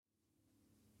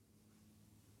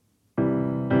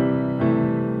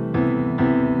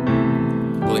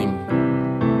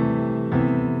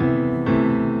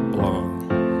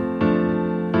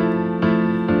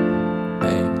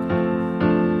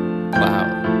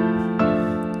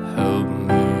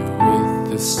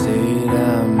state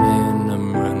I'm in.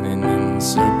 I'm running in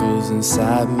circles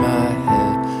inside my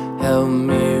head. Help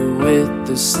me with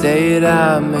the state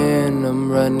I'm in.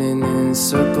 I'm running in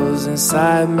circles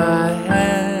inside my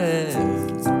head.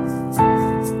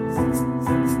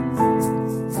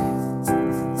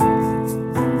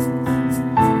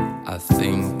 I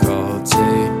think I'll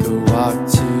take a walk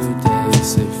today.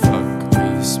 Say fuck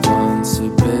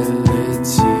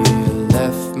responsibility. I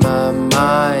left my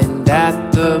mind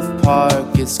at the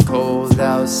park. It's cold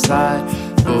outside,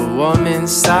 but warm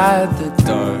inside the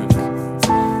dark.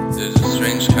 There's a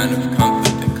strange kind of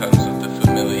comfort that comes with the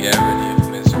familiarity of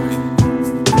misery.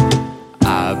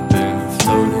 I've been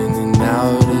floating in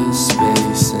outer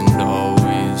space and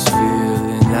always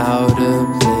feeling out of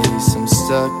place. I'm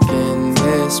stuck in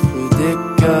this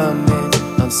predicament.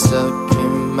 I'm stuck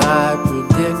in my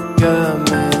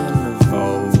predicament. I've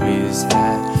always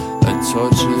had a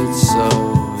tortured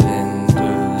soul and a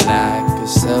lack of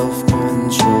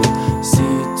self-control.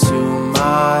 See to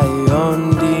my own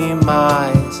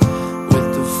demise with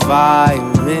the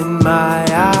fire in my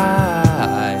eyes.